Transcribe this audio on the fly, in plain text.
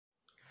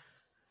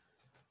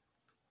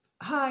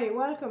Hi,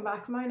 welcome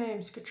back. My name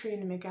is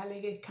Katrina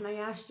McGallagher. Can I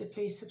ask you to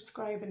please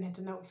subscribe and hit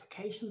the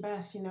notification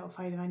bell so you're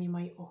notified of any of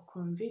my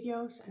upcoming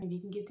videos? And if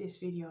you can give this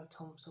video a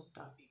thumbs up,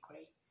 that'd be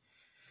great.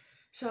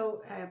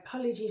 So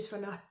apologies for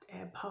not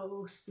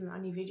posting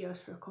any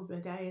videos for a couple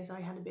of days. I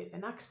had a bit of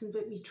an accident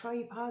with my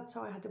tripod,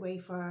 so I had to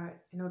wait for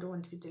another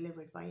one to be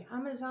delivered by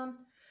Amazon.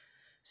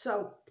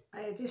 So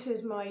this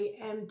is my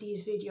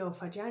empties video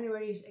for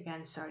January's.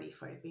 Again, sorry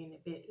for it being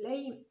a bit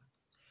late.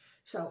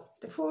 So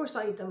the first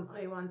item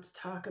I want to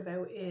talk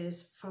about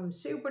is from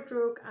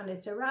Superdrug, and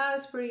it's a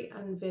raspberry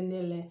and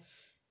vanilla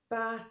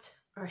bath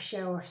or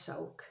shower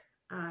soak,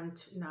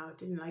 and no,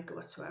 didn't like it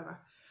whatsoever.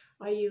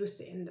 I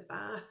used it in the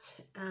bath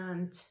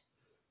and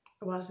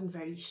it wasn't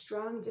very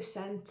strong, the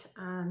scent,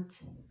 and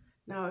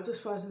no, I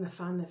just wasn't a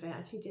fan of it.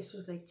 I think this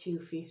was like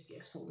 $2.50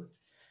 or something.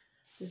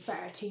 There's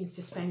better things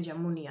to spend your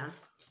money on.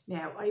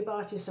 Now, I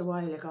bought this a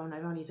while ago and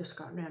I've only just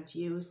gotten around to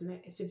using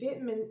it. It's a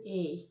vitamin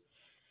E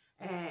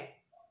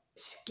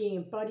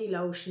skin body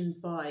lotion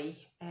by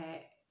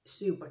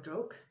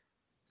Superdrug,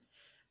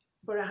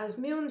 but it has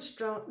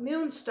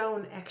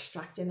moonstone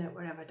extract in it,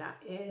 whatever that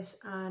is,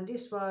 and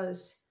this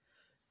was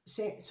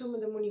some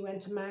of the money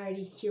went to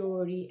Marie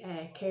Curie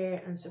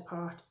care and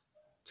support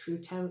through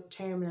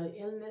terminal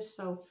illness.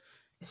 So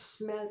it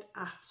smelled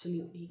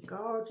absolutely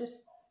gorgeous.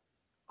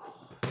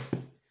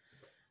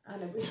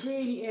 And it was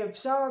really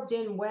absorbed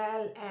in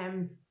well.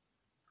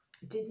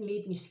 Didn't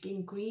leave my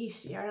skin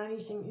greasy or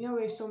anything. You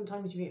know,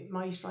 sometimes if you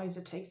moisturise,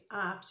 it takes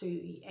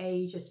absolutely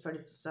ages for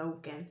it to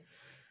soak in.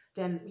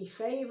 Then my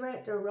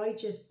favourite, the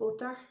Righteous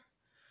Butter.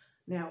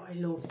 Now, I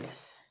love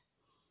this.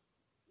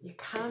 You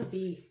can't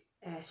be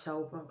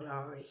soap and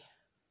glory.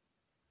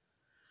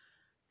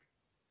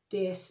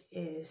 This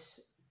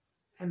is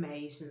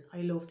amazing.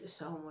 I love this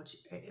so much.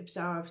 It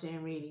absorbs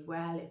in really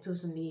well. It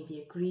doesn't leave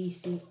you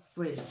greasy.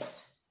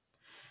 Brilliant.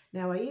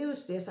 Now, I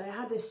use this. I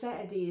had a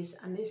set of these,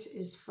 and this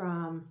is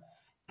from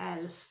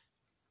Elf,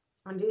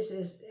 and this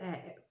is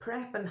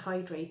Prep and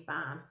Hydrate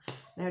Balm.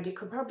 Now, they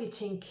could probably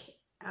think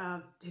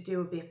to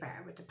do a bit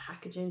better with the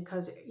packaging,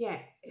 because yeah,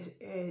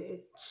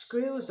 it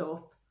screws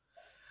up,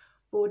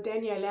 but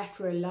then you're left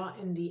with a lot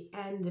in the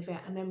end of it,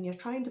 and then when you're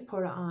trying to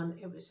put it on,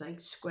 it was like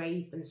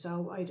scraping.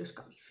 So I just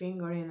got my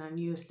finger in and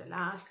used the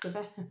last of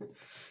it.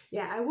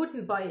 Yeah, I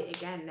wouldn't buy it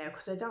again now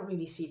because I don't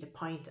really see the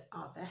point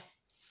of it.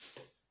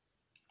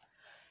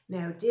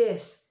 Now,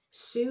 this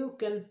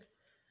Sukin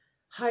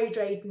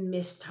Hydrating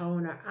Mist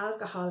Toner,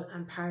 alcohol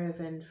and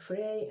paraben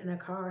free, and of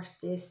course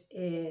this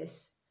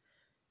is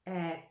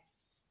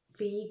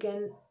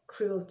vegan,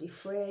 cruelty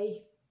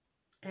free.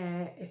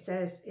 It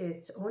says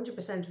it's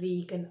 100%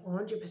 vegan,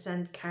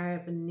 100%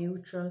 carbon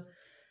neutral,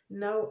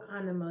 no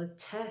animal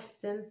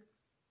testing,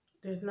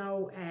 there's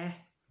no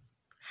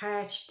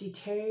harsh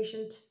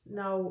detergent,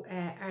 no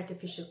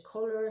artificial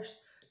colours,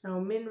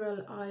 no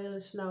mineral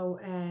oils, no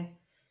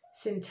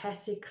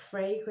synthetic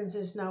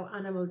fragrances, no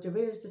animal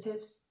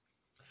derivatives.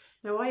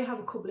 Now, I have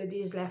a couple of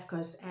these left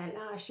because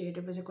last year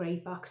there was a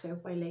great box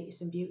out by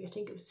Latest in Beauty. I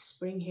think it was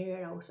Spring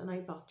Heroes, and I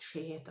bought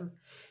 3 of them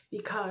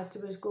because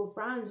there was good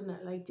brands in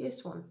it like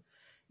this one.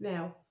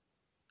 Now,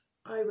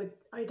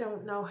 I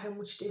don't know how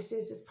much this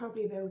is. It's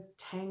probably about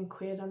 10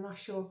 quid, I'm not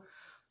sure.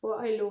 But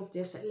I love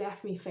this. It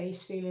left me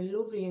face feeling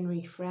lovely and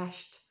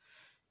refreshed.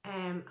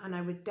 And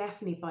I would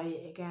definitely buy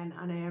it again.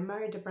 And I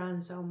admire the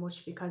brand so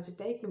much because if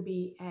they can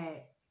be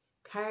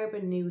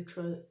carbon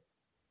neutral,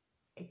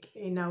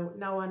 you know,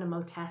 no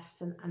animal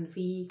testing and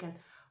vegan,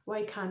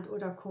 why can't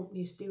other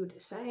companies do the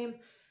same?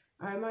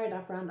 I admire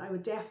that brand. I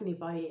would definitely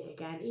buy it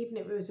again, even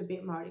if it was a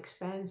bit more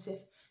expensive,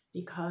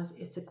 because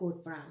it's a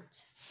good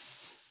brand.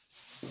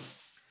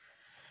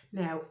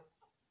 Now,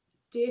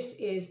 this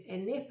is a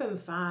Nip and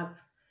Fab,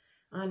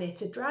 and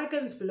it's a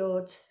Dragon's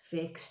Blood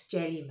Fix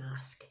Jelly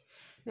Mask.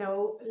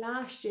 Now,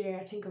 last year,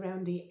 I think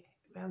around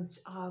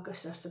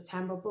August or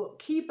September,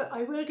 but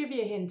I will give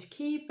you a hint,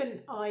 keep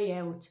an eye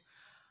out.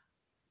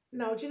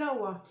 Now, do you know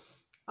what?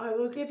 I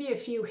will give you a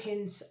few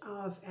hints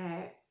of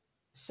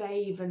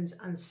savings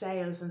and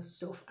sales and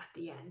stuff at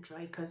the end,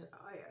 right? Because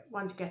I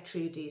want to get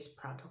through these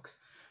products.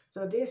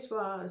 So this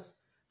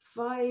was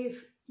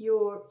 £5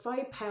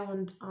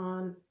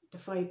 on the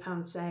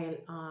 £5 sale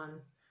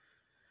on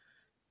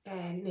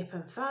Nip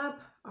and Fab,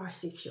 or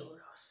 €6.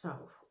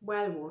 So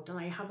well worth. And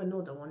I have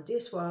another one.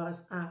 This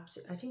was I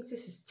think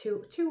this is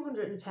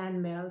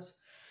 210 mils.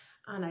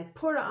 And I'd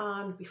put it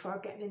on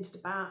before getting into the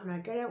bath, and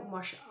I'd get out and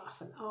wash it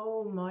off, and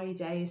oh my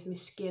days, my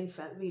skin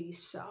felt really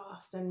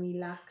soft and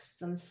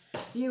relaxed and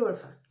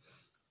beautiful.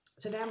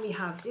 So then we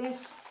have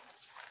this,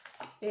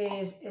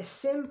 is a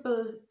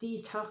simple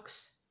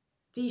detox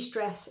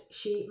de-stress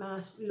sheet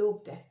mask.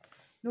 Loved it.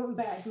 Nothing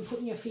better than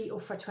putting your feet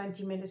up for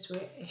 20 minutes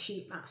with a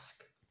sheet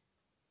mask.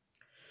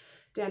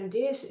 Then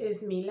this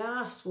is my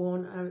last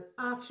one. I'm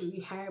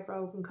absolutely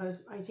heartbroken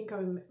because I think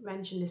I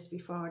mentioned this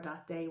before,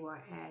 that they were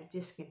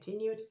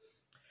discontinued.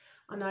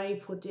 And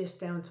I put this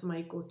down to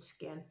my good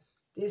skin.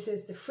 This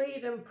is the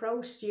Freedom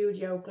Pro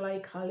Studio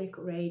Glycolic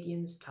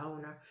Radiance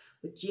Toner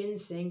with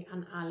ginseng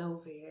and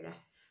aloe vera.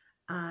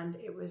 And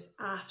it was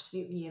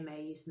absolutely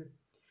amazing.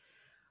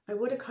 I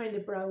would have kind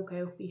of broke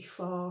out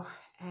before.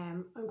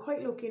 I'm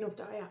quite lucky enough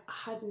that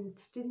I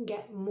didn't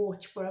get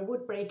much, but I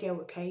would break out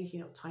occasionally,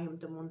 you know, time of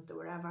the month or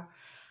whatever.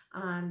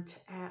 And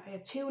I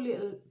had 2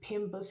 little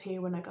pimples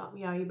here when I got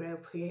my eyebrow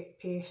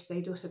pierced.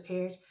 They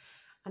disappeared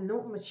and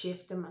nothing would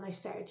shift them, and I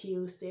started to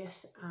use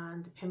this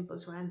and the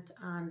pimples went,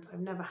 and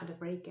I've never had a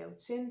breakout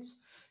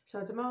since.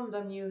 So at the moment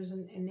I'm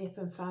using a Nip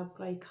and Fab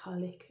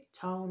glycolic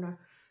toner,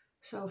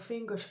 so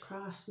fingers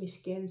crossed my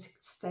skin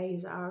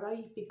stays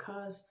alright,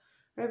 because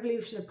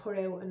Revolution have put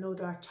out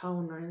another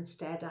toner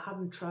instead. I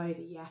haven't tried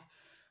it yet,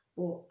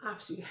 but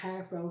absolutely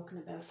heartbroken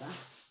about that.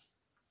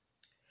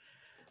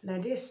 Now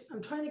this,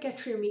 I'm trying to get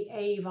through my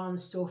Avon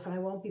stuff and I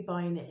won't be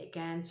buying it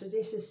again. So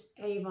this is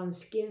Avon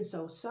Skin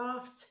So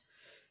Soft.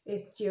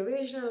 It's the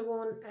original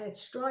one.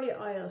 It's dry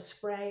oil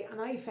spray,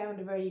 and I found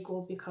it very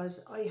good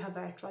because I have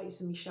arthritis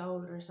in my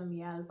shoulders and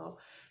my elbow,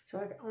 so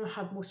I don't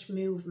have much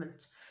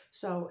movement.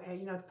 So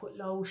you know, to put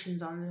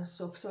lotions on and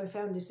stuff. So I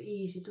found this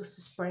easy just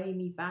to spray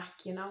me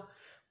back, you know.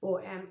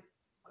 But I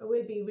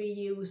will be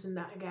reusing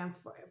that again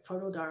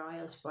for other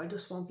oils, but I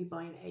just won't be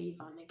buying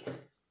Avon again.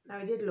 Now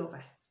I did love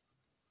it.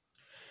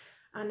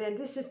 And then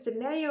this is the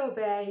Neo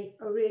Bay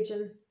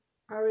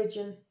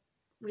Origin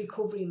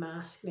Recovery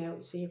Mask. Now,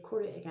 see, I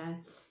cut it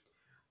again.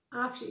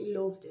 Absolutely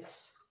love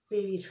this,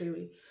 really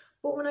truly.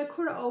 But when I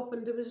cut it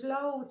open, there was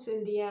loads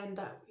in the end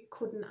that we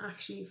couldn't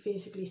actually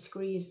physically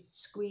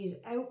squeeze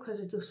out because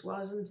it just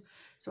wasn't.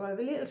 So I have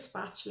a little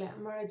spatula,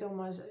 and what I done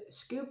was I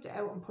scooped it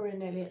out and put it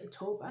in a little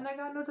tub, and I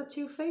got another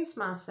 2 face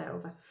masks out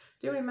of it.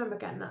 Do you remember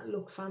getting that?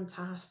 Look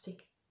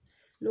fantastic.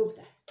 Loved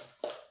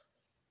it.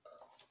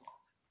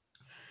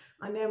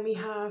 And then we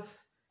have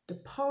the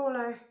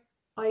Polar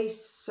Ice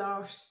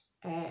Source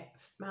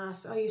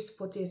mask. I used to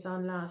put this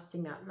on last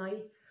thing at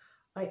night.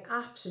 I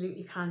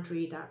absolutely can't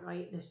read that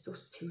right, and it's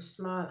just too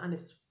small, and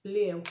it's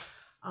blue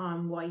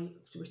on white,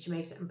 which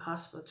makes it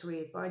impossible to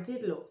read, but I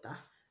did love that.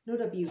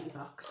 Another beauty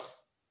box.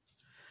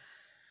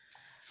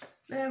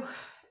 Now,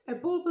 a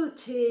bubble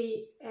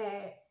tea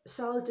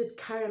salted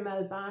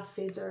caramel bath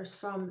fizzers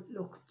from,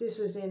 look, this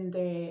was in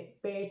the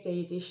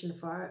birthday edition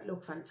for it.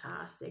 Look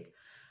fantastic.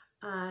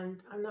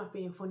 And I'm not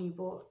being funny,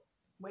 but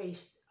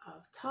waste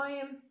of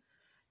time.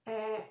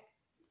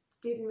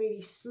 Didn't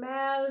really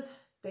smell.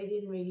 They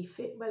didn't really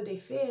fit. Well, they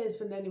fizzed,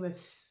 but then they went,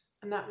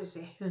 and that was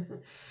it.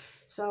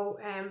 So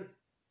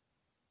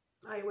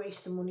I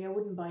wasted money. I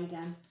wouldn't buy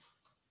them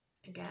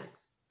again.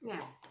 Now,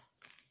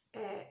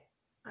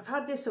 I've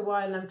had this a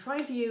while, and I'm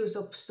trying to use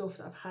up stuff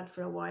that I've had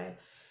for a while.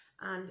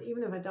 And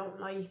even if I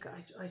don't like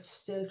it, I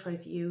still try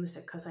to use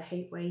it because I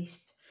hate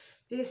waste.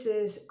 This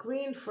is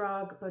Green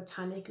Frog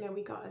Botanic. Now,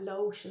 we got a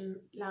lotion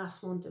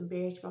last month in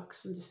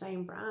Birchbox from the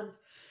same brand.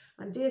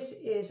 And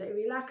this is a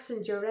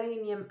relaxing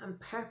geranium and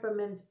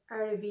peppermint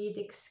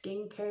Ayurvedic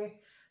skincare.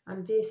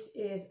 And this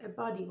is a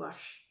body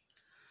wash.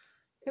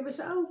 It was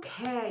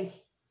okay,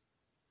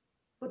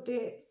 but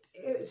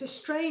it was a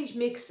strange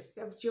mix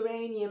of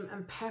geranium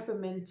and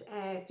peppermint.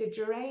 The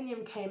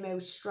geranium came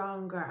out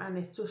stronger, and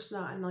it's just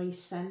not a nice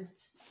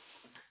scent.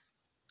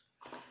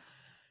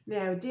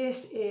 Now,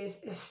 this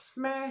is a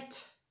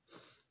Smart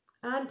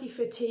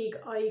Anti-Fatigue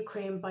Eye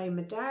Cream by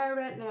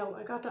Madara. Now,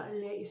 I got that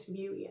in Latest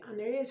Beauty, and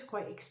it is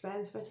quite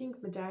expensive. I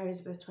think Madara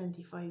is about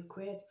 25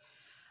 quid.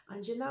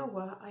 And you know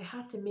what? I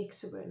had to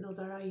mix it with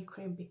another eye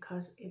cream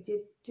because it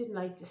didn't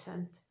like the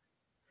scent.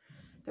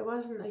 There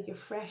wasn't like a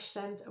fresh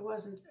scent. It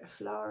wasn't a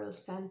floral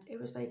scent. It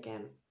was like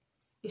a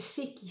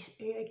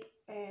sicky, like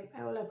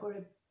how will I put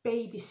it,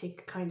 baby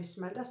sick kind of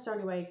smell. That's the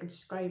only way I can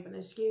describe it. And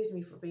excuse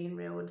me for being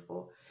rude,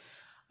 but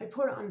I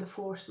put it on the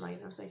first night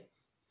and I was like,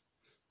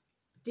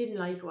 didn't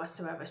like it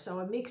whatsoever. So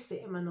I mixed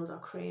it in another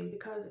cream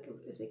because it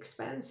was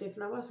expensive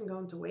and I wasn't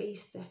going to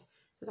waste it.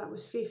 So that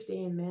was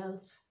 15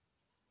 mils.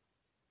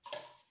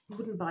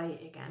 Wouldn't buy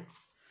it again.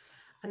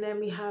 And then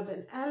we have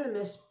an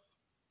Elemis.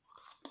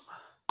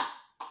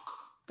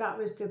 That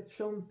was the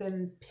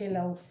plumping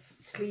pillow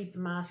sleep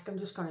mask. I'm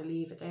just going to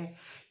leave it there.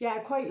 Yeah, I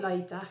quite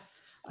like that.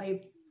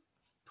 I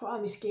put all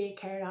my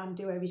skincare on,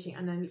 do everything,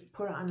 and then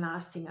put it on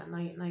last thing at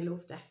night, and I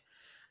loved it.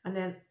 And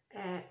then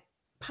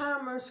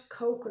Palmer's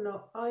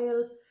Coconut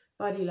Oil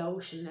Body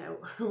Lotion. Now,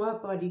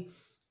 what body,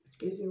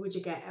 excuse me, would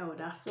you get out of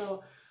that?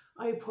 So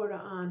I put it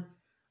on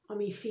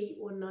my feet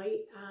one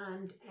night,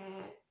 and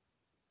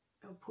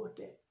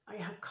I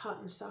have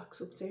cotton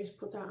socks upstairs,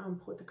 put that on,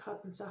 put the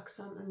cotton socks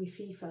on, and my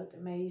feet felt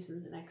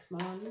amazing the next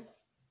morning.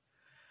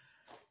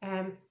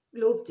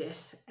 Love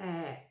this.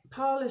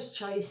 Paula's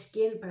Choice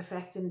Skin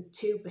Perfecting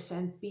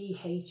 2%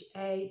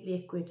 BHA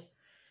liquid,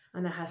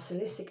 and it has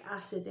salicylic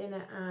acid in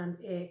it, and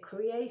it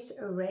creates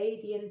a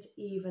radiant,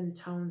 even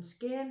toned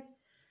skin,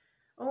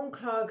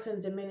 unclogs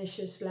and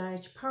diminishes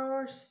large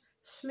pores,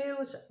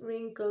 smooths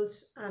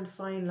wrinkles and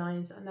fine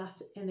lines, and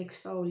that's an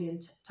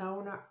exfoliant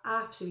toner.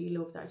 Absolutely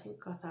love that. I think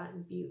I got that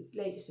in Beauty,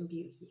 Latest in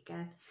Beauty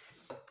again.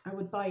 I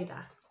would buy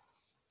that.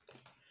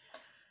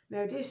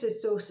 Now this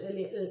is just a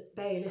little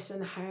Baylis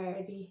and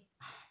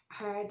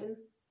Harden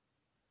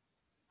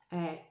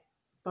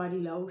body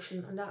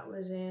lotion, and that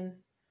was in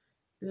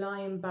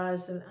lime,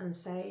 basil and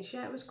sage.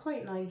 Yeah, it was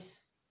quite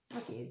nice.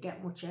 Not that you'd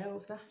get much out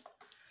of that.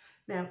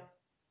 Now,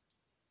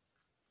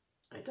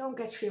 I don't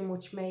get through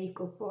much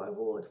makeup, but I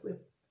would with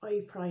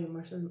eye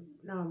primers and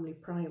normally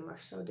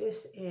primers. So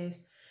this is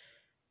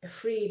a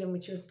Freedom,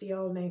 which was the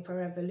old name for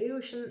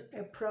Revolution,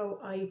 a Pro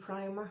Eye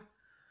Primer.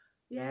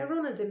 Yeah,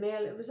 run of the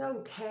mill, it was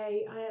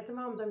okay. At the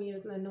moment I'm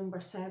using a number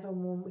 7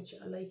 one, which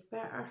I like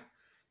better.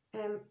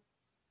 I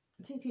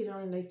think these are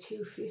only like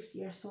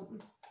 $2.50 or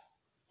something.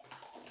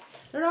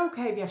 They're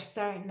okay if you're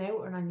starting out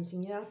or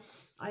anything, you know.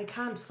 I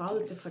can't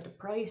fault it for the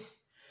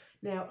price.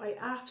 Now, I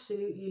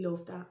absolutely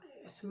love that.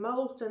 It's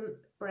molten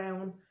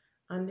brown,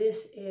 and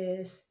this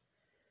is,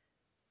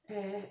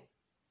 I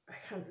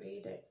can't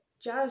read it,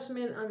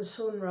 Jasmine and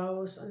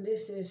Sunrose, and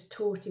this is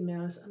 30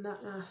 mils, and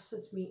that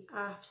lasted me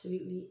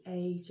absolutely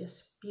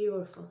ages.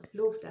 Beautiful,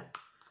 loved it.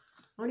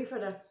 Only for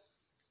the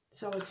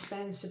so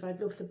expensive, I'd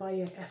love to buy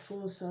a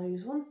full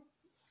size one.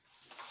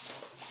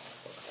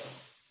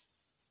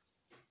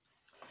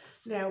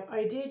 Now,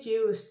 I did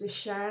use the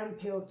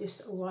shampoo of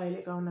this a while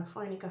ago, and I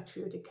finally got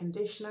through the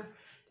conditioner.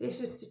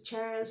 This is the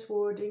Charles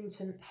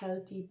Worthington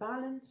Healthy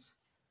Balance.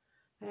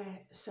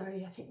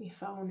 Sorry, I think my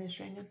phone is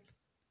ringing.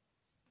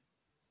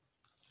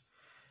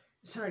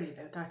 Sorry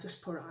about that,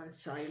 just put it on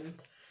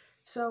silent.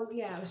 So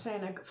yeah, I was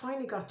saying I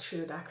finally got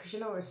through that, because you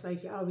know it's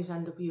like you always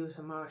end up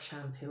using more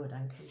shampoo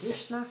than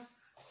conditioner.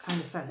 Kind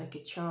of felt like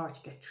a chore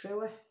to get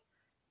through it.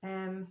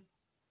 I'm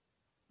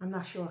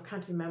not sure, I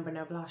can't remember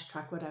now, I've lost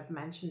track what I've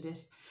mentioned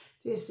this.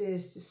 This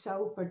is the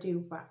Super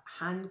Duper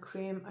Hand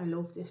Cream. I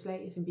love this,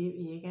 Ladies and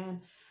Beauty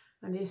again.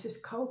 And this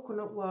is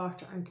coconut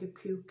water and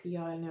kukuki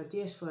oil. Now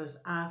this was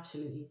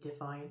absolutely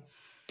divine.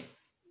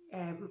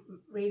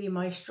 Really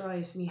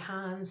moisturised my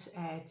hands,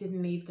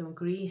 didn't leave them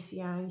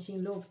greasy or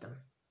anything, loved them.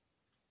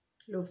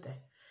 Loved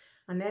it.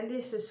 And then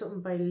this is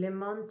something by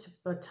Lemont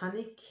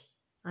Botanic,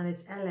 and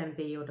it's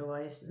LMB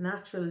otherwise,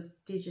 Natural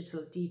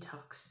Digital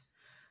Detox.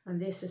 And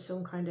this is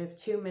some kind of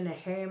 2-minute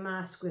hair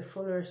mask with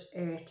Fuller's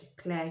Earth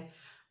clay.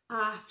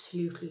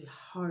 Absolutely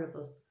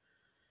horrible.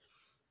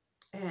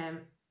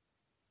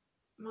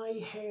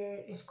 My hair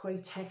is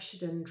quite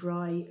textured and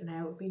dry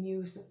now. I've been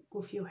using a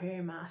good few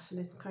hair masks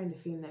and it's kind of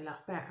feeling a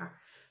lot better.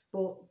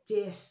 But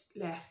this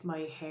left my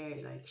hair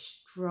like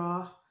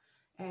straw.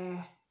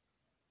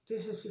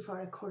 This is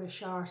before I cut it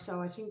short, so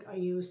I think I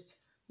used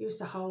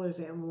the whole of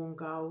it in one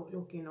go,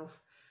 lucky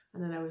enough.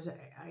 And then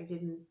I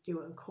didn't do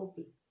it in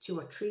 2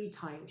 or 3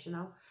 times, you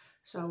know.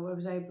 So I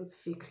was able to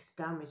fix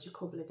the damage a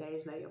couple of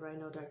days later by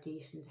another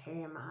decent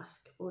hair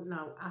mask. But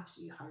no,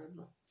 absolutely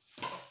horrible.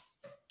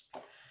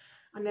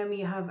 And then we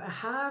have a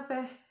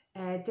Have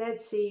Dead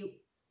Sea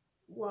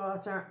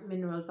Water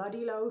Mineral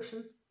Body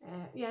Lotion.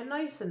 Yeah,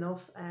 nice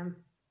enough.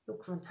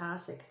 Look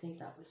fantastic, I think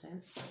that was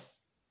in.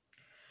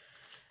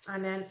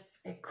 And then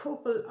a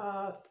couple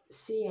of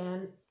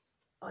CN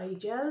eye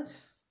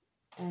gels.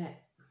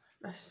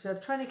 So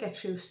I'm trying to get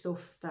through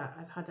stuff that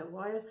I've had a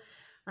while.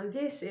 And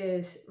this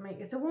is,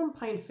 it's a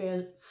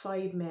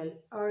 1.5 ml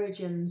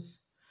Origins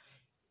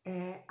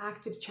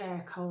active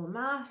charcoal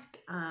mask,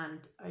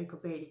 and I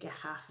could barely get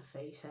half a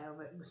face out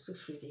of it. It was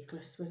just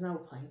ridiculous. There was no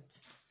point.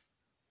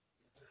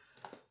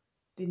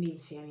 Didn't even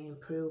see any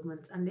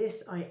improvement. And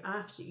this I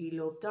absolutely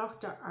love,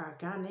 Dr.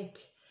 Organic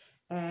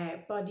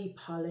body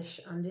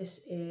polish, and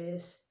this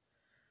is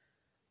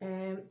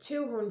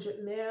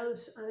 200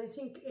 mils, and I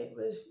think it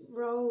was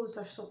rose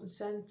or something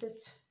scented.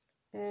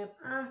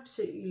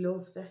 Absolutely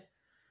loved it.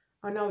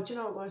 Oh no, do you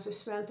know what it was? It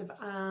smelled of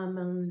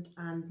almond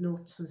and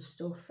nuts and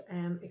stuff.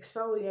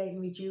 Exfoliating,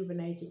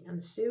 rejuvenating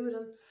and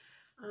soothing.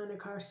 And of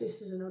course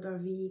this is another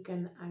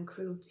vegan and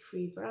cruelty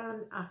free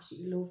brand.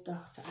 Absolutely love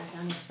Dr.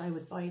 Organics. I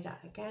would buy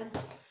that again.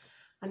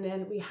 And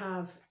then we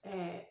have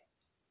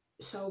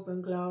Soap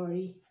and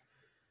Glory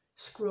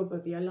Scrub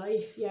of Your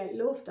Life. Yeah,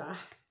 love that.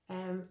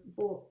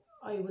 But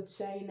I would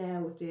say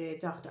now the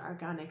Dr.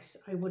 Organics,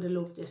 I would have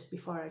loved this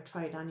before I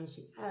tried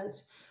anything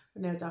else.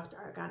 But now Dr.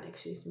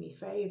 Organics is my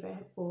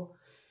favourite, but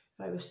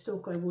if I was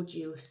stuck I would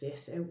use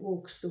this. It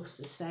works just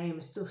the same.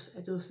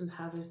 It doesn't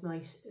have as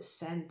nice a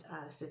scent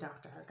as the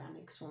Dr.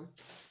 Organics one.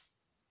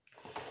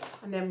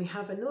 And then we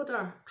have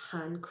another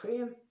hand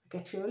cream. I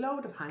get through a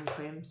load of hand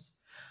creams.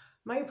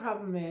 My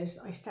problem is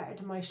I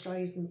started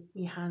moisturising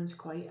my hands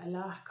quite a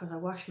lot, because I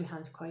wash my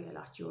hands quite a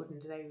lot during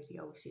the day with the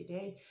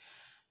OCD.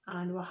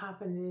 And what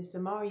happened is the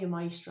more you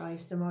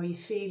moisturise, the more you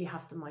feel you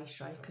have to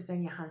moisturise, because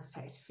then your hands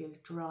start to feel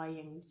dry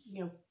and,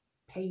 you know,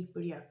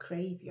 papery or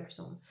crepey or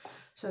something.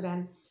 So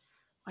then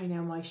I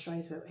now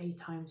moisturise about 8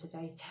 times a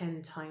day,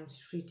 10 times.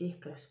 It's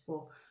ridiculous.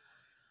 But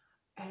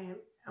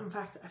in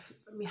fact,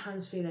 my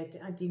hands feel like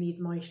they need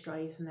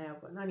moisturising now.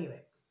 But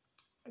anyway,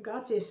 I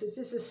got this.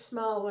 This is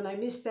small one. I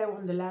missed out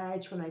on the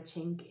large one, I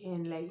think,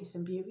 in Ladies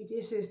and Beauty.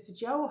 This is the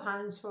Joe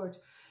Hansford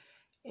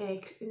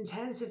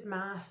Intensive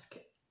Mask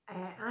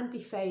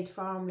Anti-Fade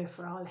Formula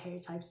for all hair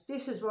types.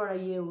 This is what I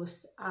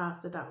used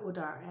after that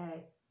other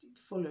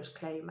Fuller's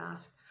Clay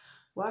mask.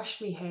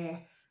 Washed my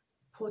hair,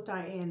 put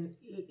that in,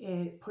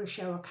 put a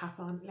shower cap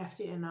on, left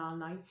it in all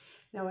night.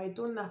 Now I'd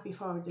done that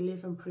before with the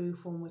Living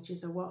Proof one, which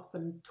is a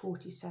whopping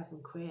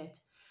 37 quid.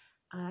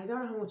 And I don't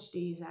know how much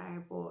these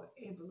are, but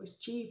if it was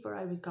cheaper,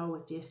 I would go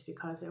with this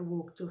because it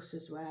worked just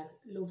as well.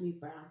 Lovely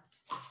brand.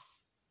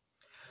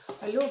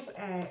 I love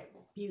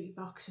beauty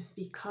boxes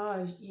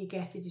because you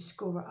get to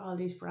discover all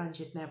these brands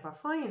you'd never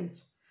find.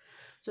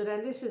 So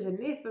then this is a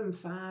Nip and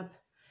Fab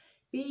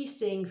Bee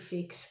Sting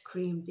Fix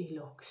Cream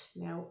Deluxe.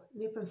 Now,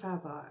 Nip and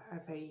Fab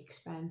are very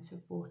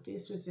expensive, but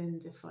this was in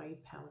the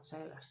 £5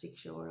 sale or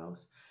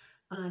 €6.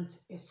 And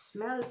it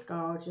smelled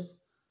gorgeous.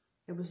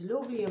 It was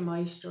lovely and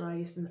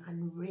moisturising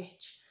and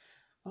rich.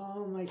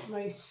 Oh, my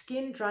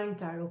skin drank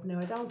that up. Now,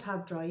 I don't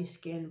have dry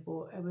skin,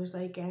 but it was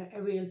like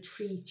a real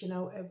treat, you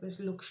know. It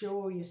was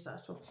luxurious,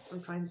 that's what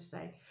I'm trying to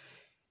say.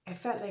 It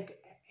felt like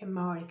a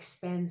more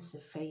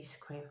expensive face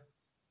cream.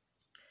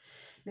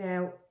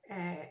 Now,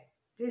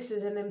 this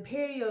is an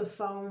Imperial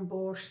Foam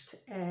Burst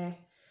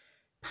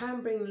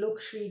Pampering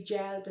Luxury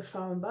Gel de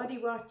Foam Body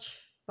Wash,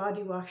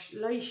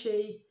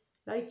 lychee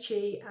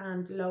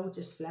and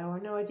lotus flower.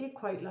 Now, I did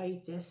quite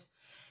like this.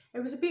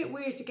 It was a bit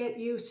weird to get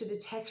used to the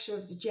texture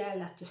of the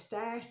gel at the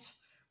start,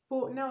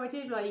 but no, I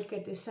did like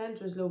it. The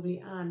scent was lovely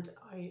and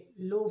I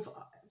love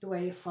the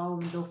way it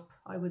foamed up.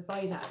 I would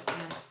buy that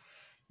again.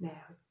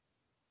 Now,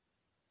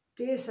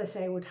 this I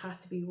say would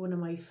have to be one of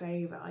my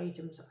favourite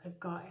items I've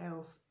got out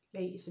of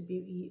latest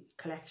beauty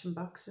collection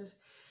boxes.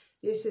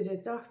 This is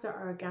a Dr.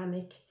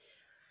 Organic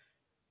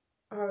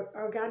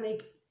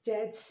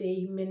Dead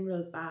Sea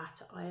Mineral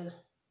Bath Oil.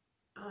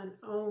 And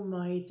oh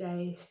my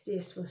days,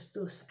 this was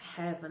just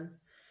heaven.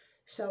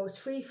 So it's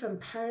free from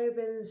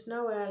parabens,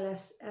 no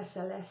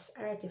SLS,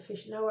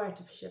 no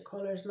artificial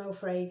colours, no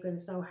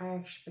fragrance, no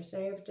harsh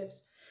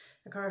preservatives.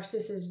 Of course,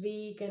 this is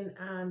vegan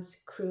and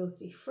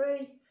cruelty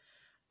free,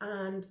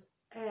 and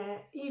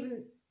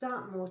even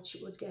that much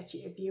would get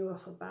you a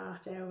beautiful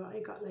bath out of it.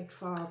 I got like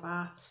 4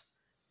 baths,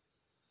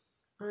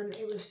 and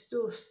it was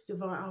just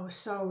divine. I was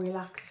so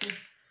relaxing.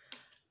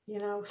 You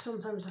know,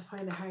 sometimes I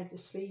find it hard to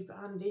sleep,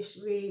 and this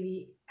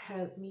really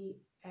helped me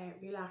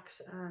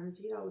relax and,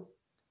 you know,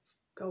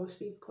 go to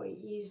sleep quite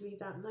easily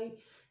that night.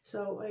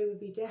 So I would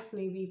be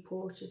definitely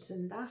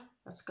repurchasing that.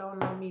 That's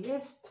going on my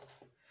list.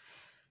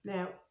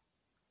 Now,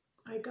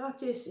 I got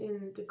this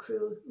in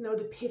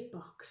the pit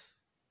box.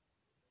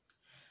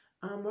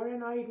 And what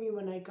annoyed me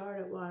when I got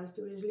it was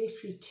there was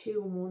literally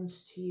 2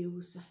 months to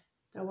use it.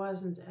 There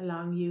wasn't a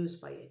long use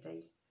by a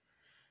date.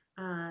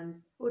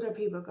 And other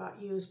people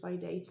got use by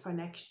dates for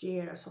next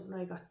year or something.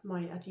 I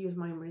had to use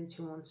mine within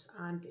 2 months.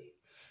 And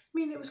I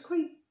mean, it was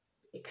quite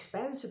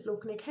expensive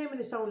looking. It came in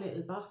its own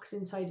little box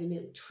inside a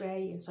little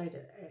tray, inside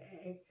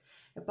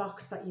a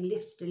box that you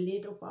lift the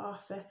lid up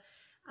off it.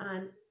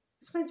 And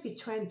it's meant to be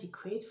 20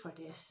 quid for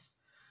this.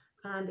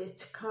 And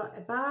it's called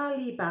a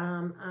Bali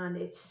Balm, and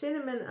it's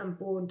cinnamon and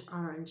burnt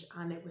orange,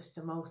 and it was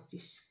the most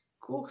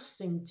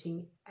disgusting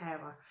thing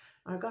ever.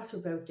 I got to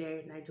about there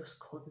and I just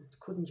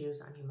couldn't use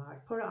it anymore. I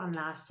put it on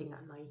last thing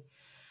at night,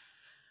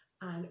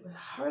 and it was a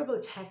horrible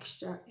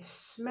texture. It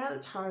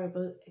smelled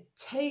horrible. It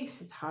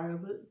tasted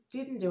horrible. It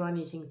didn't do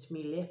anything to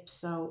me lips,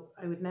 so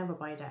I would never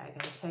buy that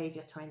again. Save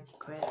you 20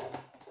 quid.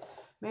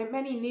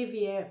 Many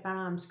Nivea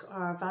balms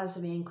or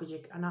Vaseline,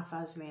 not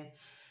Vaseline,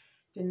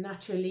 the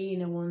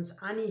Naturalina ones,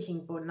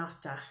 anything but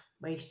not that.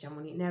 Waste your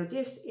money. Now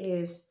this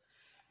is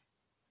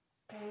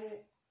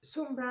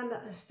some brand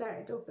that has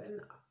started up in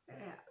the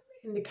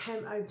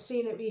I've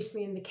seen it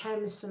recently in the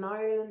chemists in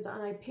Ireland,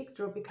 and I picked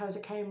it up because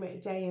it came with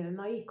a day and a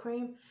night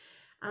cream.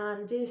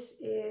 And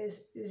this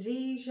is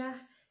Ziaja,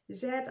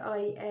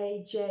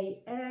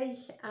 Ziaja,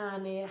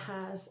 and it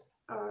has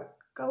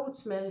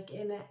goat's milk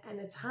in it, and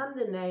it's hand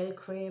and nail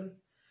cream.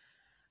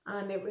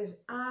 And it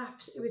was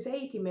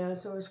 80 ml,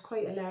 so it was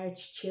quite a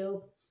large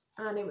tube,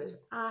 and it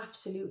was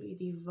absolutely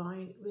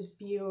divine. It was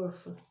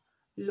beautiful.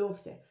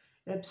 Loved it.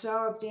 It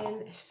absorbed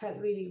in. It felt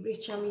really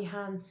rich on my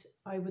hands.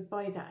 I would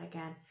buy that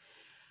again.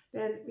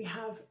 Then we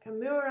have a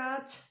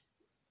Murad,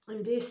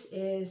 and this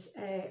is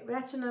a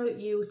Retinol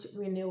Youth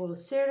Renewal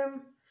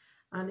Serum,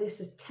 and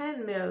this is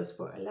 10 ml,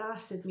 but it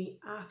lasted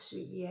me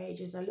absolutely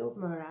ages. I love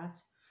Murad,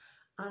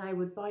 and I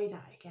would buy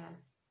that again.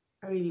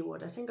 I really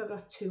would. I think I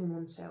got 2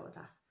 months out of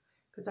that,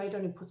 because I'd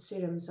only put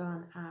serums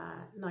on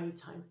at night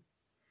time.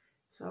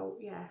 So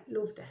yeah,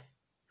 loved it.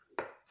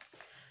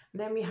 And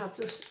then we have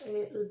just a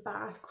little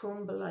bath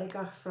crumble I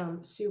got from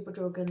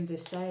Superdrug in the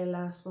sale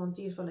last month.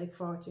 These were like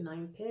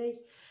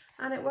 49p,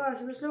 and it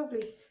was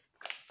lovely.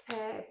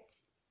 I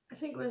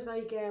think it was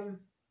like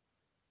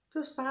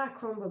just bath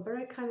crumble,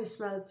 but it kind of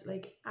smelled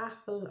like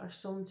apple or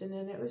something,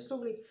 and it was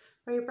lovely.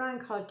 By a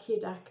brand called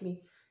Kid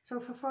Acne. So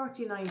for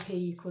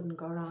 49p you couldn't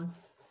go wrong.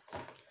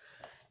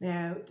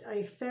 Now,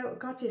 I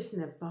got this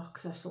in a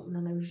box or something,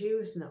 and I was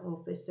using it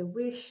up. It's the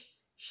Wish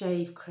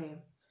Shave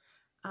Cream,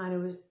 and it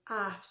was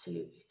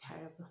absolutely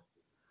terrible.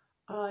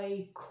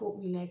 I cut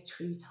my leg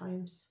 3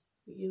 times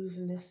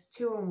using this,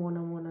 2 on one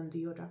and 1 on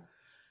the other.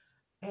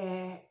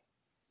 It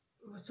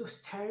was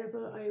just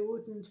terrible. I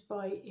wouldn't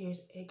buy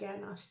it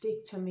again. I'll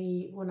stick to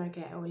me when I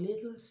get our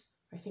Lidl's.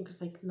 I think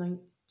it's like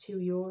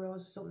 €2 or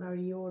something, or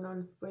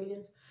 €1. It's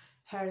brilliant.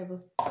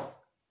 Terrible.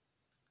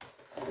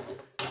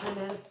 And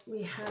then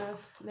we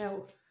have,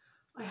 now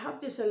I have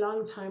this a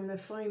long time and I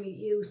finally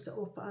used it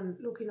up, and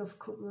looking enough a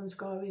couple months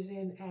ago I was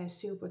in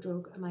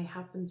Superdrug and I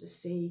happened to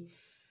see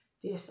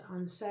this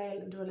on sale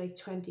and they were like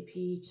 20p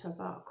each. So I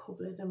bought a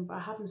couple of them, but I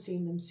haven't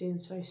seen them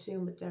since, so I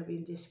assume that they're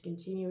being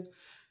discontinued.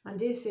 And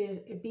this is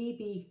a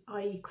BB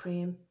eye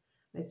cream.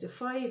 It's a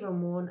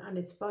 5-in-1 and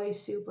it's by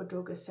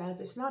Superdrug itself.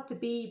 It's not the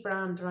B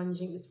brand or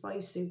anything, it's by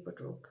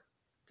Superdrug.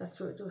 That's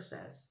what it just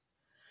says.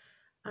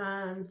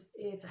 And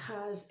it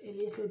has a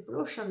little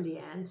brush on the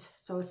end,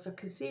 so it's for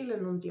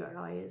concealing under your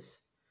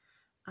eyes.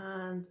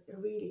 And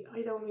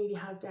I don't really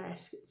have dark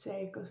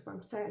circles, but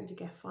I'm starting to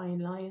get fine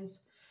lines.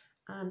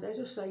 And I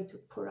just like to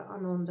put it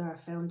on under a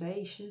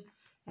foundation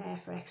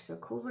for extra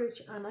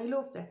coverage, and I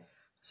loved it.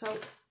 So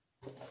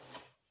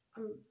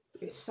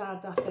it's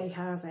sad that they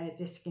have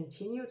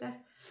discontinued it.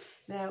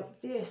 Now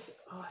this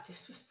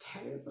was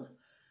terrible.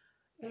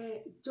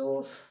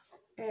 Dove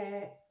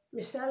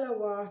micellar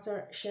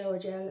water shower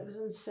gel. It was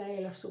on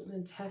sale or something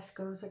in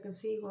Tesco's. I can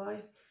see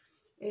why.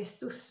 It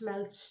just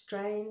smelled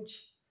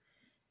strange.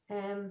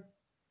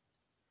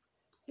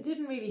 It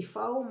didn't really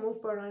foam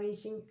up or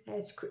anything.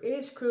 It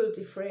is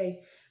cruelty free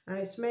and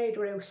it's made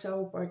without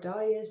soap or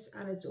dyes,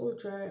 and it's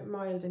ultra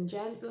mild and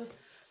gentle.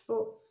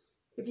 But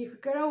if you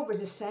could get over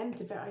the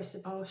scent of it, I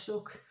suppose,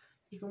 look,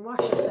 you can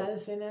wash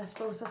yourself in it. I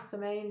suppose that's the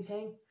main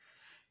thing.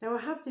 Now I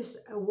have this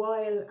a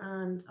while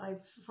and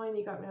I've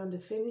finally got around to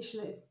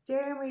finishing it.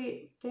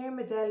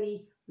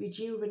 Dermadelli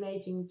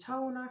Rejuvenating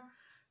Toner.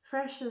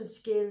 Freshens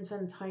skins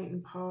and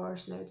tighten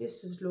pores. Now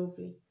this is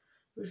lovely.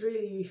 It was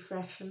really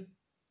refreshing.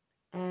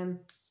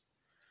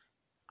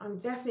 I'm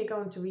definitely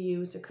going to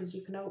reuse it because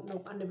you can open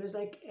up, and it was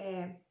like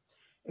a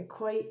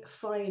quite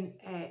fine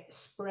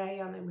spray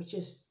on it, which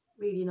is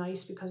really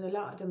nice because a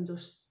lot of them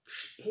just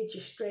hit you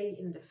straight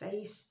in the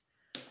face.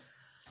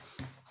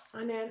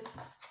 And then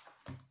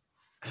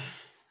I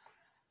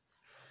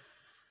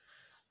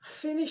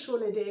finished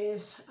one of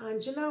these,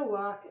 and you know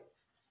what?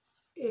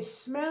 It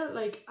smelled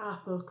like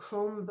apple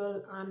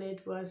crumble and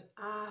it was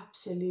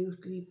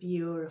absolutely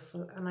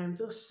beautiful. And I'm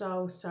just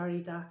so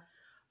sorry that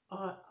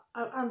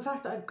in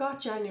fact, I've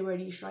got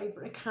January's right,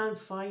 but I can't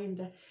find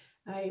it.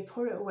 I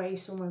put it away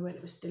somewhere when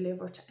it was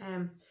delivered.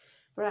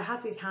 But I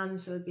had to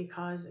cancel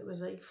because it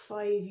was like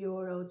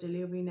 €5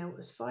 delivery. Now it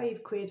was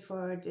 £5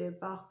 for the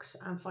box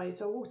and so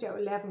it worked out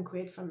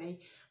 £11 for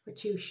me for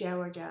 2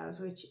 shower gels,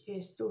 which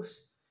is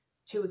just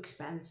too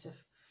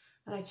expensive.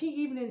 And I think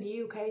even in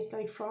the UK it's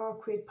like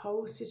 £4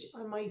 postage.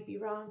 I might be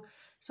wrong.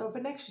 So for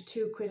an extra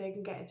 £2 I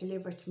can get it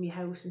delivered to my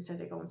house instead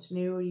of going to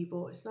Newry,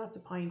 but it's not the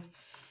point.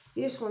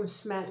 This one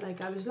smelled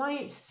like I was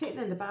sitting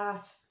in the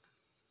bath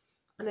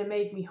and it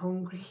made me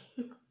hungry.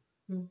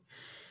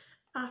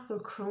 Apple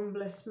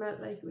crumble, smelled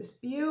like it was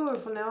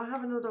beautiful. Now I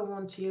have another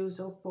one to use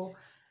up, but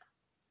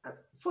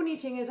funny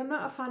thing is I'm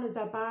not a fan of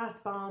the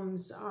bath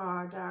bombs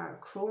or the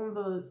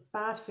crumble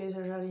bath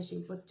fizzers or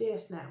anything, but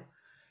this now,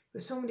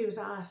 because somebody was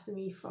asking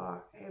me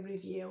for a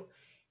review.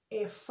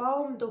 It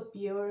foamed up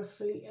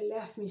beautifully. It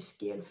left my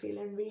skin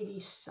feeling really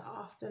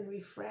soft and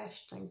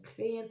refreshed and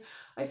clean.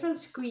 I felt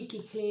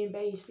squeaky clean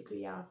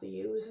basically after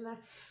using it.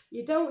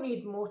 You don't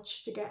need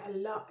much to get a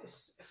lot of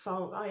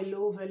foam. I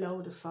love a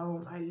load of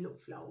foam. I love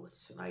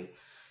loads, right?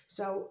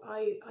 So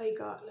I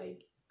got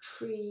like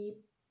three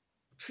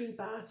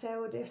baths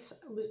out of this.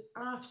 It was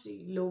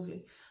absolutely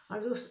lovely.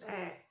 I'm just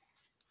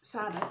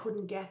sad I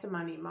couldn't get them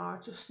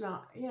anymore. Just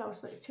not, you know,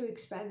 it's like too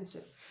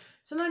expensive.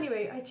 So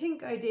anyway, I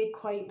think I did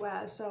quite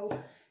well. So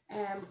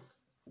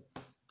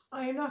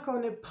I'm not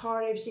going to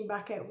pour everything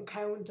back out and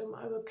count them.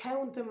 I will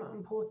count them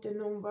and put the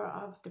number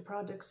of the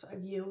products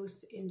I've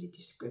used in the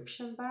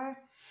description bar.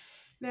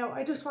 Now,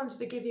 I just wanted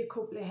to give you a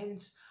couple of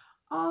hints.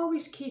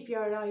 Always keep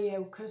your eye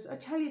out, because I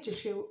tell you the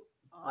truth,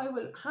 I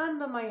will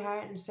hand on my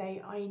heart and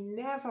say I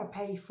never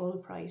pay full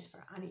price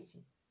for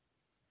anything.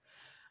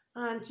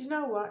 And you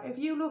know what, if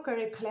you look at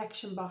a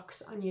collection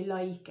box and you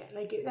like it,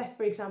 like let's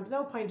for example,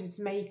 no point is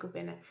makeup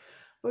in it,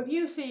 but if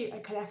you see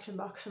a collection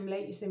box from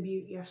Latest in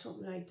Beauty or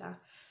something like that,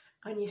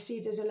 and you see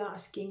there's a lot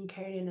of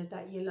skincare in it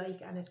that you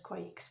like and it's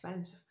quite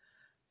expensive,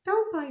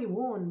 don't buy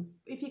one.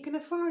 If you can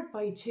afford,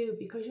 buy 2,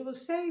 because you will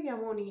save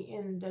your money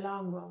in the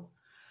long run.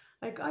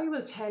 Like I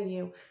will tell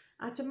you,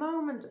 at the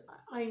moment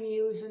I'm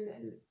using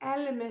an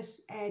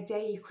Elemis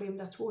day cream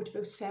that's worth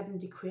about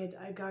 £70.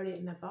 I got it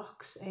in a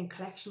box, in a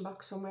collection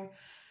box somewhere.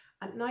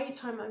 At night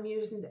time, I'm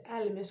using the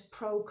Elemis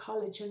Pro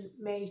Collagen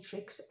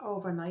Matrix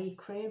Overnight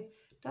Cream.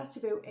 That's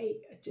about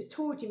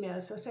 30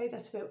 mils, so I say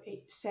that's about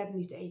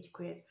 70 to 80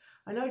 quid.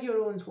 I know the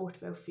other one's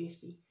worth about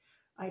 50.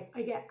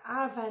 I get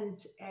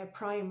Avant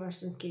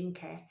primers and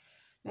skincare.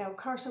 Now, of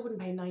course, I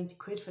wouldn't pay 90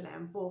 quid for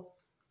them, but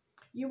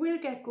you will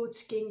get good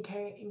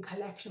skincare in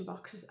collection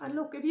boxes. And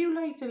look, if you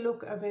like the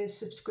look of a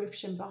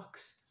subscription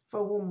box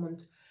for 1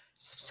 month,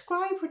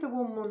 subscribe for the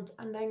 1 month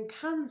and then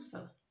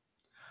cancel.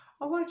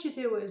 Or what you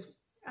do is,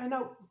 I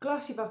know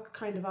Glossybox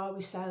kind of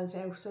always sells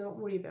out, so don't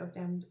worry about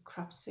them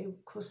crap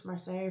customer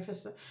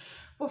service.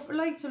 But for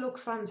like to look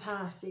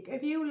fantastic,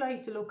 if you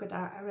like to look at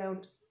that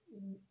around,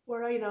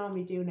 what I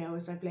normally do now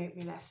is I blake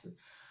my lesson.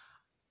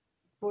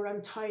 but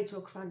I'm tied to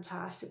look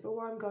fantastic. But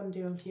what I'm going to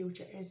do in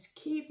future is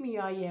keep my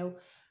eye out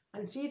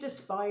and see the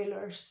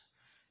spoilers.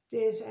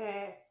 There's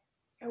a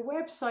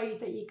website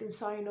that you can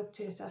sign up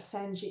to that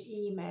sends you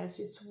emails.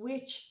 It's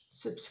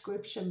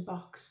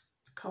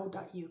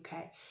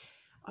witchsubscriptionbox.co.uk.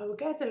 I will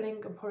get the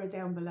link and put it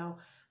down below.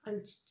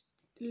 And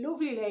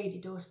lovely lady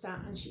does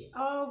that, and she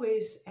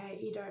always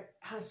either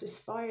has the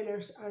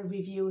spoilers or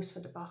reviews for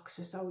the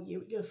boxes, so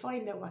you'll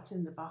find out what's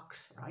in the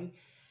box, right,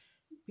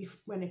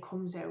 when it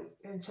comes out,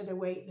 instead of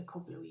waiting a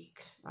couple of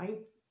weeks,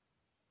 right?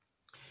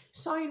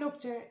 Sign up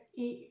to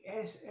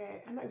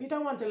and if you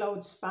don't want to load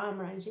spam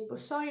or anything, but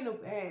sign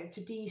up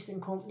to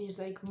decent companies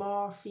like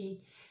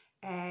Morphe,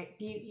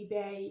 Beauty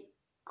Bay,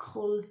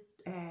 Cult,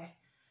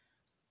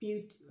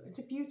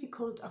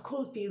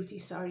 Cult Beauty,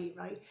 sorry,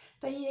 right?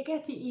 That you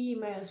get the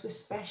emails with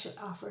special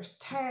offers,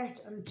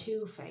 Tarte and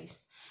Too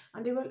Faced,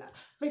 and they will,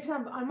 for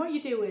example, and what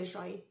you do is,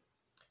 right,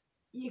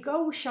 you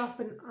go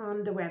shopping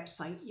on the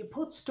website, you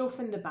put stuff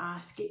in the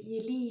basket,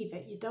 you leave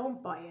it, you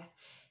don't buy it.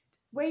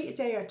 Wait a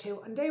day or two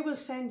and they will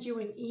send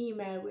you an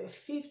email with a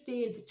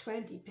 15 to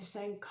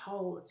 20%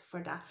 code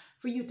for that,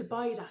 for you to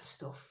buy that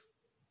stuff,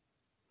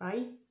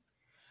 right?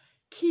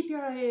 Keep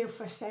your eye out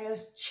for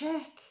sales,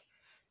 check,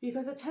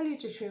 because I tell you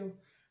the truth,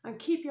 and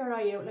keep your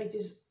eye out like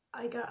this.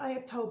 I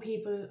have told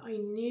people I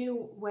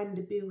knew when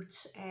the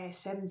Boots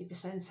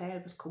 70%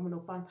 sale was coming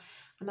up on,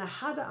 and I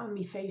had it on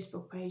my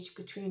Facebook page,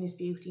 Katrina's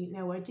Beauty.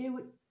 Now I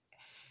do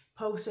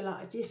post a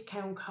lot of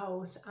discount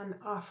codes and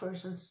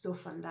offers and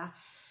stuff on that.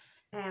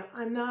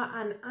 I'm not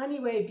an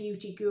anyway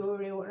beauty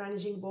guru or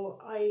anything, but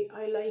I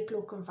like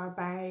looking for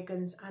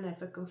bargains, and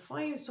if I can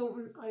find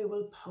something, I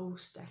will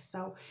post it.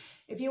 So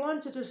if you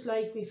want to just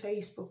like my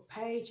Facebook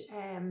page,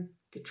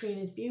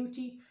 Katrina's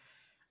Beauty,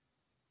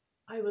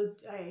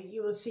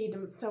 you will see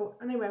them. So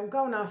anyway, I'm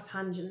going off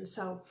tangent.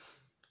 So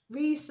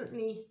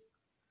recently,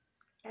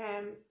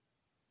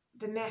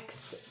 the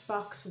next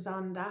box is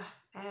on that.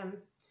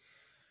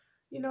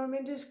 You know what I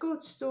mean? There's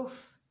good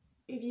stuff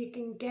if you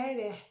can get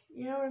it,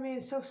 you know what I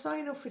mean? So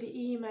sign up for the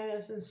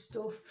emails and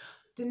stuff.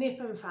 The Nip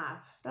and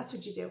Fab, that's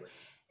what you do.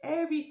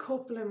 Every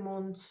couple of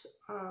months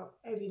or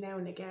every now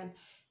and again,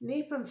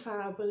 Nip and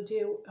Fab will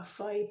do a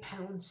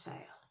 £5 sale.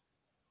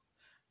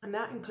 And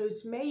that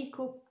includes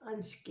makeup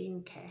and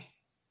skincare.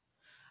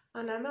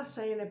 And I'm not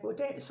saying it, but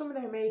some of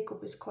their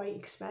makeup is quite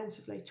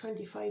expensive, like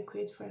 25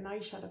 quid for an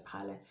eyeshadow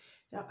palette.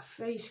 Their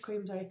face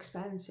creams are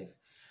expensive.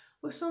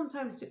 But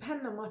sometimes,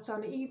 depending on what's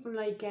on it, even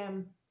like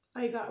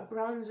I got a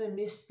bronzer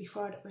mist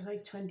before that was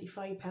like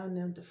 £25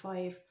 down to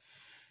 £5.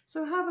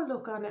 So have a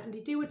look on it, and they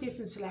do a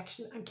different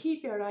selection, and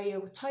keep your eye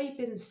out. Type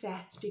in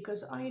sets,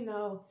 because I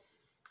know,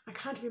 I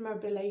can't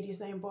remember the lady's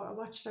name, but I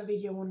watched her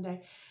video one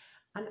day,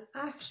 and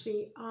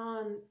actually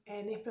on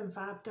Nip and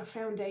Fab, their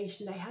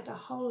foundation, they had a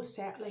whole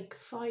set, like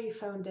 5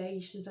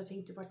 foundations. I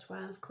think they were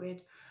 12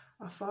 quid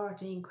or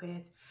 14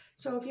 quid.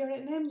 So if you're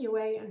an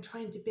MUA and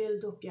trying to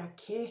build up your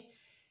kit,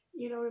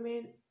 you know what I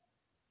mean,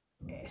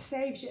 it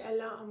saves you a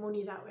lot of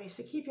money that way.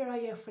 So keep your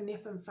eye out for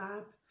Nip and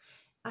Fab.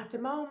 At the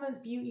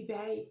moment, Beauty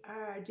Bay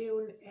are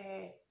doing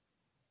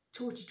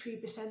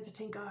 33%, I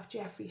think, off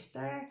Jeffree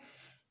Star.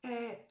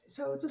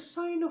 So just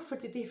sign up for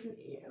the different,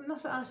 I'm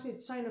not asking you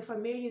to sign up for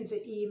millions of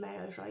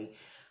emails, right?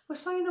 But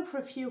sign up for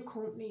a few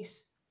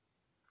companies,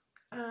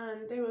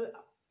 and they will,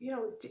 you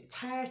know,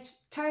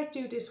 Tarte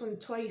do this one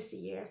twice a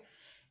year.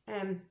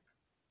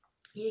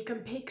 You can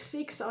pick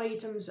 6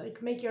 items,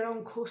 like make your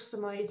own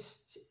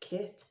customized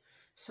kit.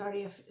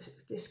 Sorry if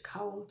this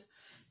cold.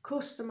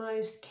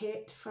 Customized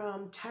kit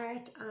from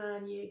Tarte,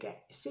 and you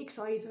get 6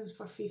 items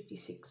for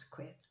 56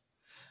 quid.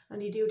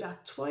 And you do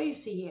that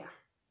twice a year.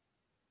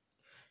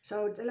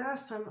 So the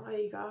last time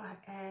I got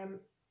a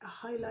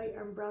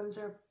highlighter and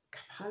bronzer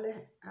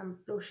palette and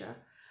blusher,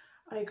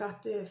 I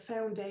got the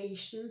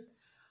foundation,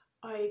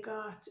 I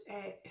got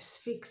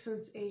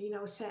fixing, you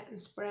know, setting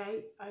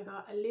spray, I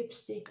got a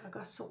lipstick, I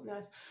got something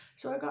else.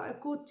 So I got a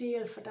good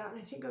deal for that,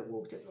 and I think I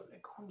worked it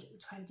like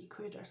 120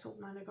 quid or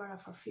something, and I got it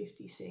for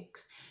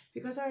 56,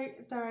 because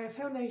their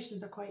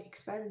foundations are quite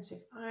expensive.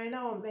 I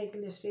know I'm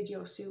making this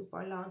video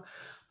super long,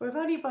 but if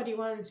anybody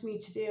wants me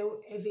to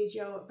do a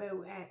video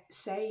about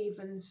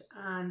savings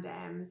and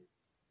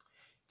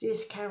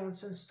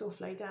discounts and stuff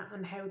like that,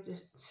 and how to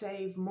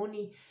save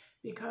money,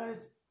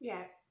 because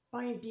yeah,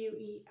 buying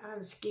beauty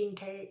and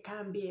skincare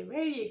can be a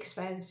very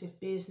expensive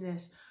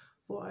business,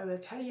 but I will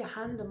tell you,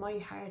 hand on my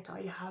heart,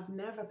 I have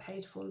never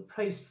paid full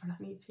price for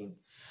anything.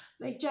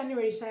 Like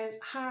January says,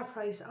 half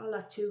price, all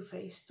that Too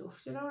Faced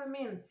stuff, do you know what I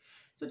mean?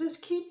 So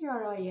just keep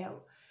your eye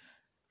out.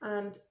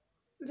 And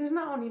there's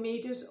not only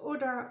me, there's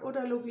other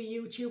lovely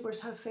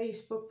YouTubers have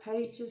Facebook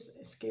pages,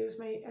 excuse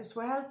me, as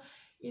well.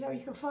 You know,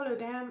 you can follow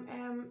them,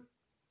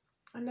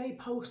 and they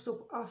post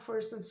up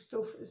offers and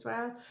stuff as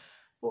well.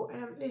 But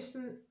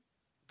listen,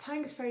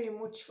 thanks very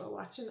much for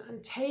watching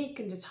and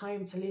taking the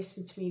time to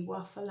listen to me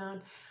waffle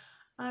on.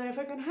 And if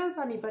I can help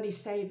anybody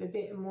save a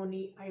bit of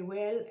money, I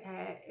will.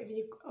 I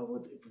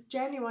would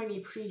genuinely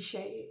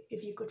appreciate it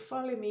if you could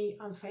follow me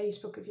on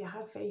Facebook, if you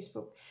have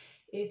Facebook.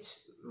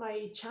 It's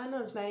my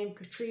channel's name,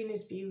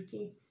 Katrina's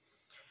Beauty.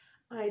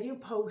 And I do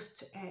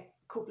post a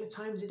couple of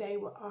times a day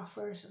with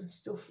offers and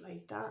stuff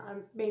like that,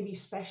 and maybe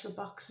special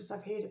boxes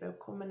I've heard about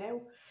coming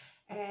out.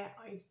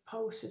 I've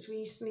posted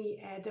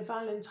recently the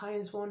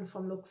Valentine's one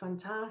from Look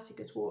Fantastic.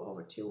 It's worth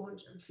over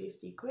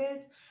 250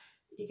 quid.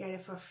 You get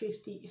it for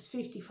 50, it's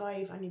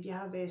 55, and if you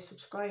have a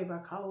subscriber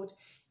code,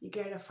 you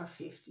get it for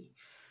 50.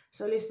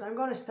 So listen, I'm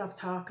going to stop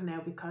talking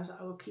now because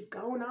I will keep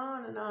going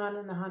on and on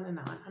and on and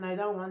on, and I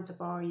don't want to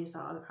bore you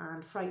all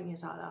and frighten you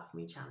all off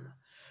my channel.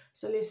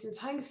 So listen,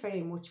 thanks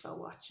very much for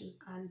watching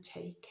and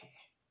take care.